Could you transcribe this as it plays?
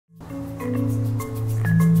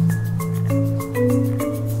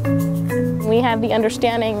we have the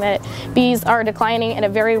understanding that bees are declining at a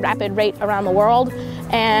very rapid rate around the world,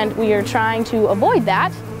 and we are trying to avoid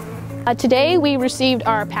that. Today we received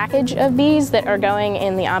our package of bees that are going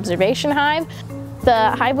in the observation hive.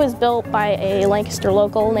 The hive was built by a Lancaster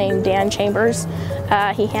local named Dan Chambers.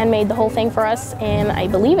 He handmade the whole thing for us, and I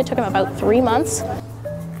believe it took him about 3 months.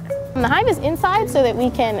 The hive is inside so that we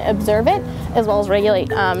can observe it as well as regulate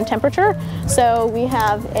temperature. So we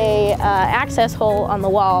have a access hole on the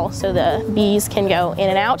wall so the bees can go in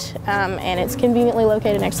and out, and it's conveniently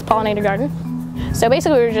located next to the pollinator garden. So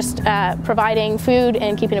basically we're just providing food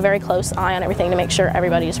and keeping a very close eye on everything to make sure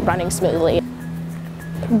everybody's running smoothly.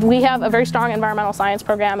 We have a very strong environmental science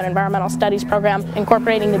program and environmental studies program.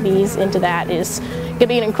 Incorporating the bees into that is going to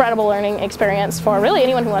be an incredible learning experience for really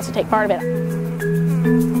anyone who wants to take part of it.